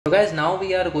So guys, now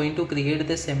we are going to create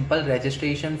this simple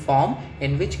registration form,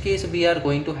 in which case we are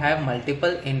going to have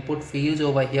multiple input fields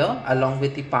over here along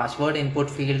with the password input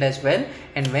field as well.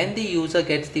 And when the user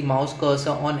gets the mouse cursor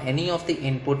on any of the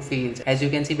input fields, as you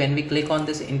can see, when we click on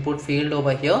this input field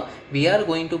over here, we are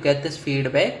going to get this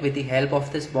feedback with the help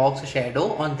of this box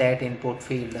shadow on that input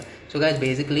field. So guys,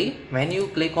 basically when you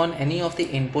click on any of the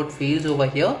input fields over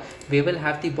here, we will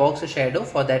have the box shadow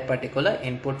for that particular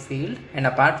input field. And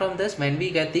apart from this, when we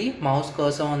get the mouse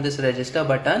cursor on this register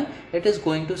button, it is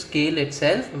going to scale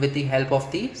itself with the help of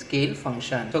the scale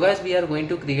function. So guys, we are going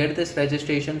to create this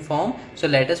registration form. So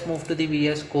let us move to the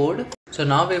VS Code. So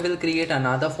now we will create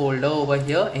another folder over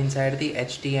here inside the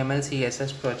HTML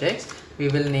CSS projects. We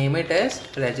will name it as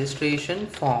registration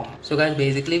form. So guys,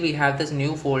 basically we have this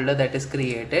new folder that is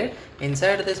created.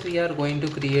 Inside this we are going to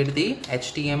create the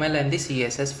HTML and the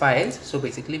CSS files. So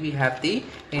basically we have the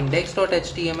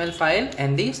index.html file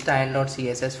and the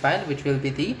style.css file, which will be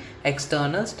the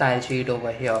external style sheet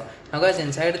over here. Now guys,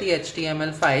 inside the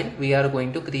HTML file we are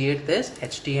going to create this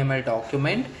HTML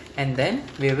document, and then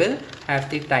we will have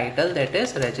the title, that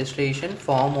is registration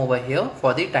form over here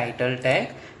for the title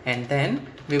tag, and then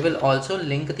we will also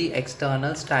link the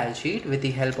external style sheet with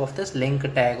the help of this link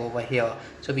tag over here.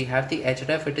 So we have the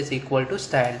href, it is equal to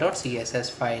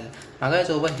style.css file. Now guys,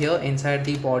 over here inside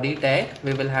the body tag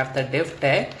we will have the div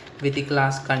tag with the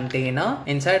class container,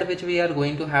 inside which we are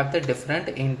going to have the different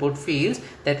input fields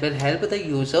that will help the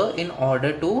user in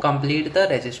order to complete the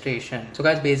registration. So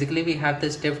guys, basically we have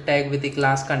this div tag with the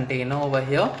class container over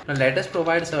here. Now let us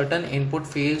provide certain input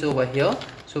fields over here.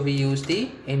 So we use the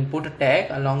input tag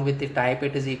along with the type,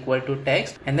 it is equal to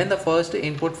text, and then the first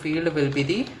input field will be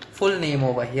the full name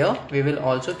over here. We will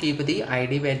also keep the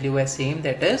ID value as same,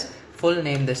 that is full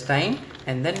name this time,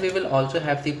 and then we will also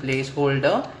have the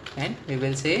placeholder and we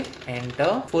will say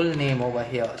enter full name over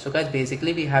here. So guys,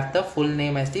 basically we have the full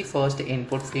name as the first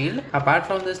input field. Apart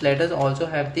from this, let us also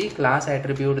have the class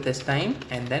attribute this time,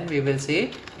 and then we will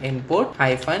say input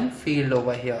hyphen field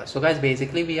over here. So guys,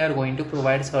 basically we are going to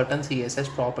provide certain CSS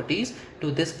properties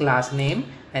to this class name,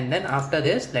 and then after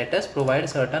this let us provide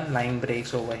certain line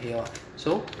breaks over here.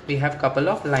 So we have couple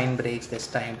of line breaks this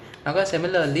time. Now guys,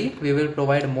 similarly we will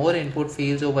provide more input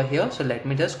fields over here. So let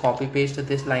me just copy paste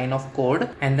this line of code,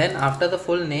 and then after the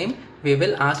full name we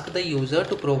will ask the user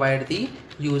to provide the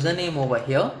username over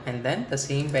here, and then the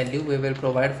same value we will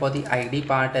provide for the ID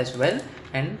part as well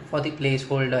and for the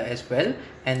placeholder as well.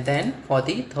 And then for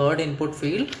the third input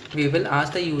field we will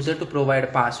ask the user to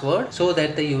provide password so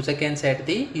that the user can set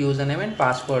the username and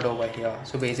password over here.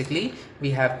 So basically we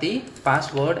have the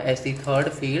password as the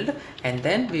third field, and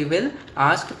then we will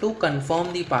ask to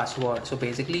confirm the password. So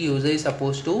basically user is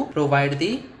supposed to provide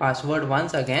the password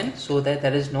once again so that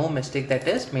there is no mistake that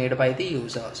is made by the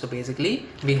user. So basically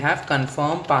we have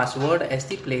confirm password as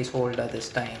the placeholder this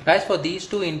time. Guys, for these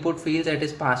two input fields, that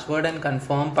is password and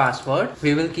confirm password,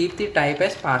 we will keep the type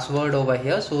as password over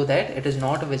here so that it is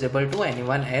not visible to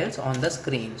anyone else on the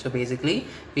screen. So basically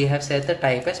we have set the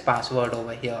type as password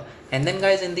over here, and then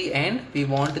guys, in the end we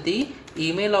want the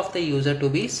email of the user to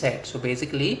be set. So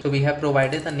basically, so we have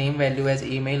provided the name value as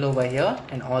email over here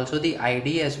and also the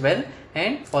ID as well,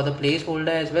 and for the placeholder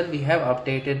as well we have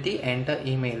updated the enter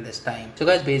email this time. So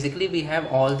guys, basically we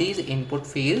have all these input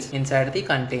fields inside the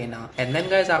container, and then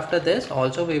guys, after this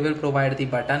also we will provide the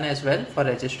button as well for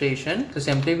registration. So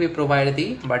simply we provide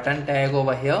the button tag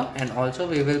over here, and also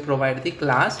we will provide the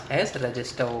class as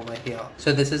register over here.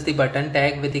 So this is the button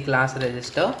tag with the class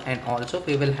register, and also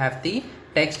we will have the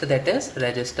text that is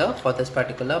register for this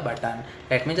particular button.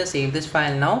 Let me just save this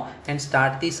file now and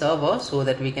start the server so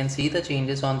that we can see the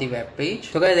changes on the web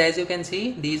page. So guys, as you can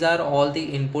see, these are all the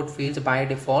input fields by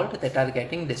default that are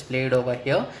getting displayed over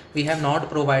here. We have not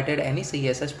provided any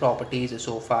CSS properties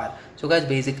so far. So guys,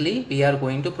 basically we are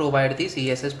going to provide the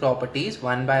CSS properties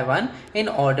one by one in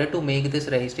order to make this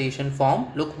registration form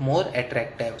look more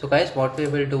attractive. So guys, what we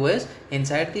will do is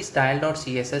inside the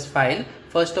style.css file,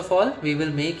 first of all we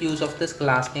will make use of this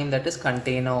class name, that is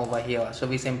container over here. So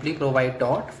we simply provide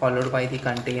dot followed by the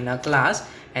container class,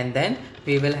 and then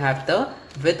we will have the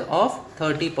width of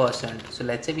 30%. So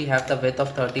let's say we have the width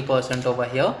of 30% over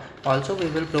here. Also we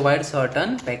will provide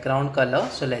certain background color.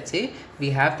 So let's say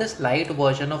we have this light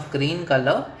version of green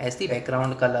color as the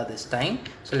background color this time.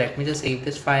 So let me just save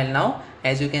this file now.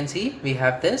 As you can see, we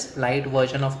have this light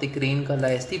version of the green color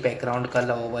as the background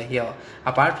color over here.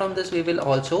 Apart from this, we will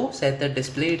also set the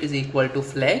display, it is equal to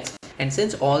flex, and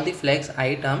since all the flex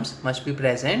items must be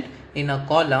present, in a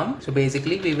column. So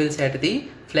basically we will set the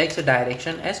flex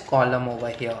direction as column over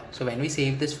here. So when we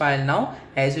save this file now,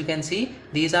 as you can see,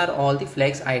 these are all the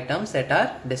flex items that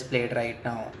are displayed right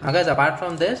now. Now guys, apart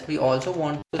from this, we also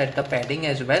want to set the padding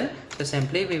as well. So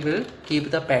simply we will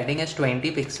keep the padding as 20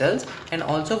 pixels, and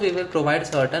also we will provide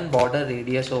certain border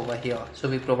radius over here. So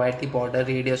we provide the border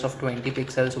radius of 20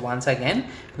 pixels once again.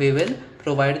 We will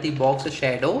provide the box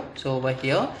shadow. So over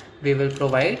here we will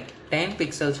provide 10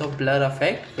 pixels of blur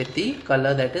effect with the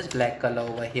color that is black color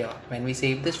over here. When we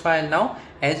save this file now,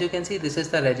 as you can see, this is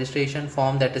the registration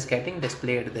form that is getting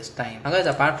displayed this time. Now guys,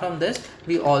 apart from this,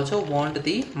 we also want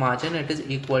the margin it is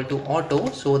equal to auto,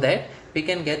 so that we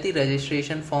can get the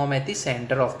registration form at the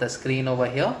center of the screen over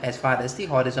here as far as the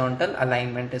horizontal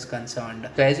alignment is concerned.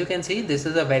 So as you can see, this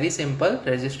is a very simple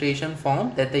registration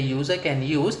form that the user can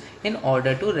use in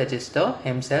order to register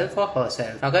himself or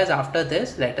herself. Now guys, after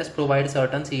this, let us provide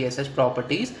certain CSS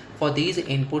properties for these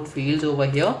input fields over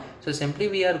here. So simply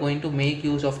we are going to make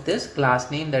use of this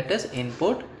class name, that is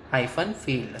input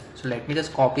 -field. So let me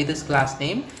just copy this class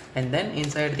name, and then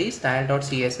inside the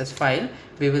style.css file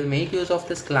we will make use of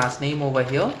this class name over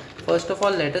here. First of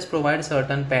all, let us provide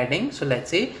certain padding. So let's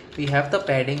say we have the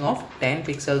padding of 10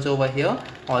 pixels over here.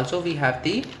 Also we have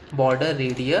the border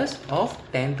radius of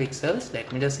 10 pixels.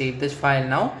 Let me just save this file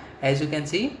now. As you can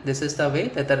see, this is the way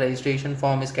that the registration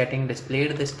form is getting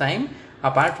displayed this time.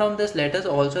 Apart from this, let us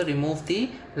also remove the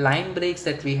line breaks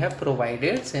that we have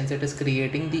provided, since it is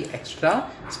creating the extra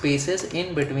spaces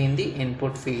in between the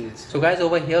input fields. So guys,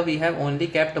 over here we have only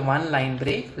kept one line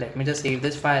break. Let me just save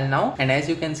this file now, and as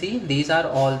you can see, these are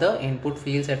all the input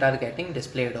fields that are getting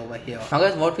displayed over here. Now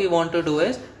guys, what we want to do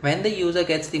is, when the user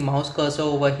gets the mouse cursor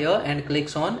over here and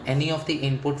clicks on any of the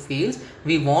input fields,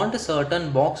 we want a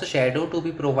certain box shadow to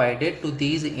be provided to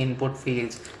these input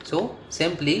fields. So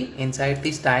simply inside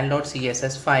the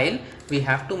style.css file, we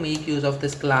have to make use of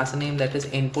this class name, that is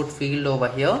input field over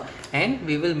here, and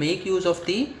we will make use of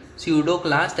the pseudo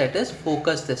class that is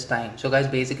focus this time. So guys,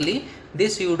 basically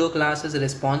this pseudo class is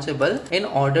responsible in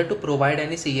order to provide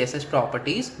any CSS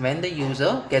properties when the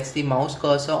user gets the mouse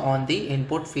cursor on the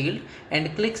input field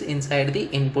and clicks inside the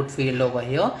input field over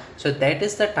here. So that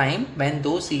is the time when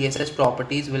those CSS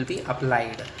properties will be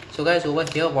applied. So guys, over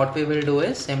here what we will do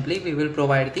is, simply we will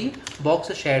provide the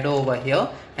box shadow over here,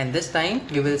 and this time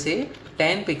we will say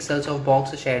 10 pixels of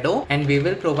box shadow, and we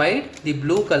will provide the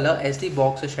blue color as the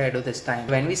box shadow this time.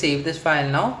 When we save this file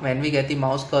now, when we get the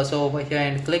mouse cursor over here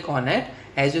and click on it,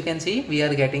 as you can see, we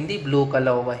are getting the blue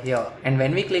color over here, and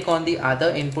when we click on the other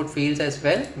input fields as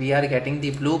well, we are getting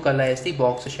the blue color as the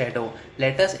box shadow.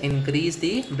 Let us increase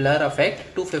the blur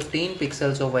effect to 15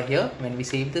 pixels over here. When we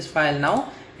save this file now,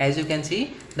 as you can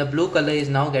see, the blue color is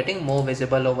now getting more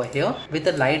visible over here with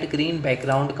the light green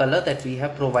background color that we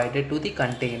have provided to the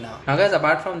container. Now guys,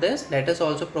 apart from this, let us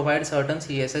also provide certain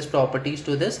CSS properties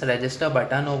to this register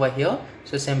button over here.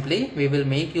 So simply we will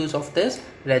make use of this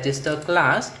register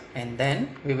class, and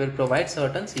then we will provide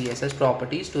certain CSS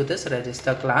properties to this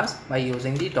register class by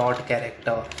using the dot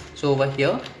character. So over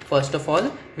here, first of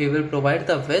all, we will provide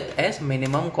the width as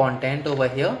minimum content over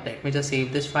here. Let me just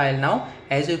save this file now.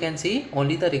 As you can see,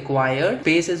 only the required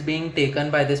space is being taken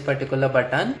by this particular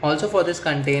button. Also for this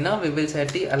container, we will set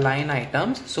the align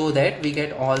items so that we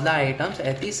get all the items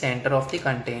at the center of the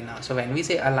container. So when we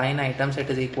say align items, it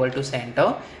is equal to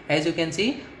center. As you can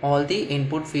see, all the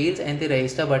input fields and the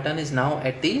register button is now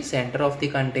at the center of the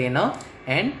container,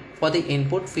 and for the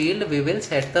input field we will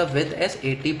set the width as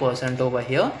 80% over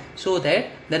here, so that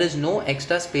there is no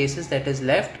extra spaces that is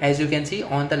left, as you can see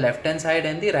on the left hand side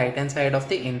and the right hand side of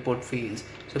the input fields.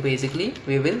 So basically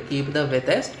we will keep the width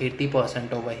as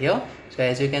 80% over here. So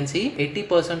as you can see,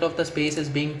 80% of the space is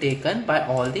being taken by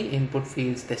all the input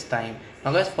fields this time.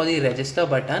 Now guys, for the register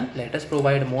button, let us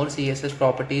provide more CSS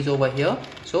properties over here.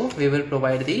 So we will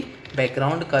provide the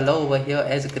background color over here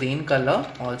as green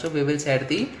color. Also we will set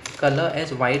the color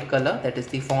as white color, that is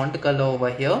the font color over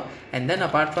here. And then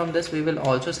apart from this, we will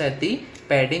also set the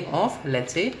padding of,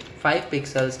 let's say, 5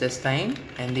 pixels this time,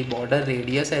 and the border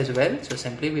radius as well. So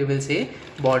simply we will say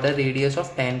border radius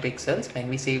of 10 pixels. When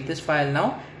we save this file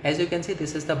now, as you can see,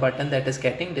 this is the button that is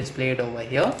getting displayed over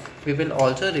here. We will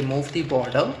also remove the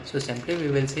border. So simply we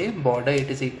will say border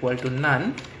it is equal to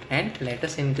none, and let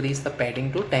us increase the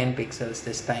padding to 10 pixels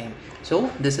this time.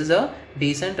 So this is a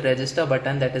decent register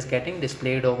button that is getting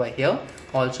displayed over here.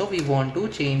 Also we want to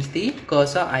change the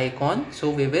cursor icon, so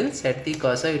we will set the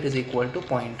cursor it is equal to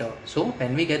pointer. So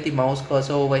when we get the mouse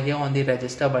cursor over here on the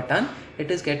register button,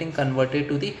 it is getting converted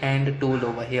to the hand tool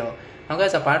over here. Now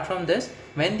guys, apart from this,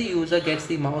 when the user gets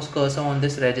the mouse cursor on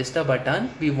this register button,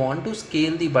 we want to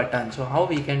scale the button. So how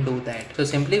we can do that? So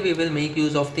simply we will make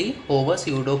use of the hover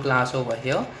pseudo class over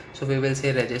here. So we will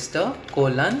say register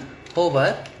colon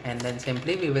hover, and then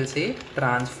simply we will say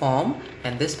transform,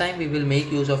 and this time we will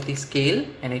make use of the scale,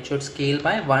 and it should scale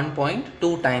by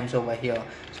 1.2 times over here.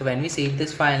 So when we save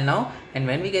this file now, and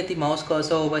when we get the mouse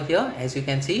cursor over here, as you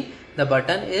can see, the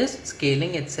button is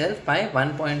scaling itself by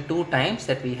 1.2 times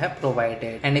that we have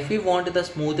provided. And if we want the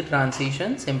smooth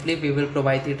transition, simply we will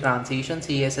provide the transition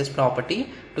CSS property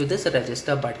to this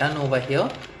register button over here.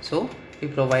 So we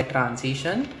provide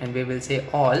transition, and we will say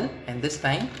all, and this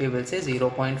time we will say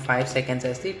 0.5 seconds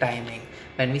as the timing.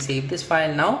 When we save this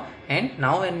file now, and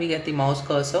now when we get the mouse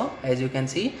cursor, as you can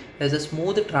see, there's a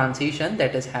smooth transition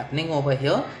that is happening over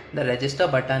here. The register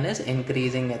button is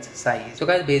increasing its size. So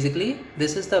guys, basically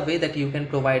this is the way that you can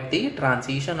provide the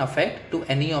transition effect to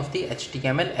any of the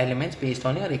HTML elements based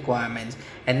on your requirements.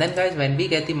 And then guys, when we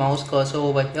get the mouse cursor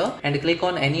over here and click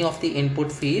on any of the input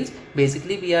fields,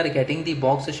 basically we are getting the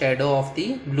box shadow of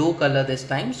the blue color this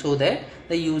time, so that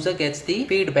the user gets the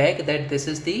feedback that this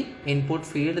is the input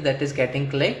field that is getting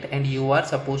clicked, and you are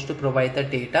supposed to provide the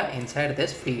data inside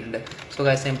this field. So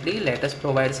guys, simply let us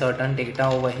provide certain data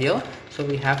over here. So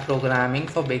we have programming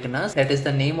for beginners, that is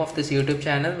the name of this YouTube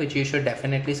channel, which you should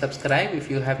definitely subscribe if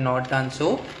you have not done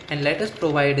so, and let us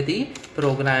provide the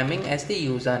programming as the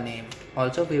username.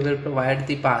 Also we will provide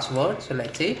the password. So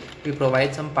let's say we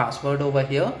provide some password over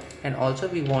here, and also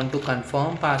we want to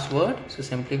confirm password. So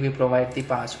simply we provide the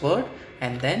password,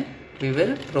 and then we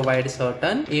will provide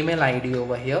certain email ID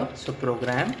over here. So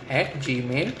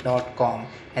program@gmail.com,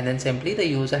 and then simply the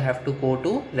user have to go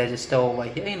to register over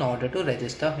here in order to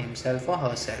register himself or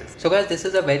herself. So guys, this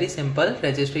is a very simple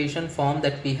registration form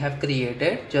that we have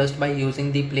created just by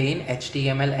using the plain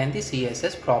HTML and the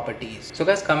CSS properties. So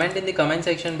guys, comment in the comment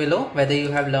section below whether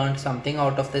you have learned something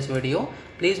out of this video.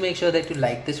 Please make sure that you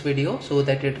like this video so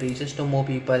that it reaches to more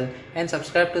people, and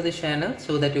subscribe to this channel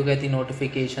so that you get the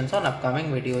notifications on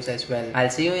upcoming videos as well.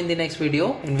 I'll see you in the next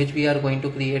video, in which we are going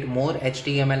to create more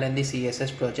HTML and the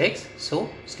CSS projects. So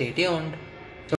stay tuned.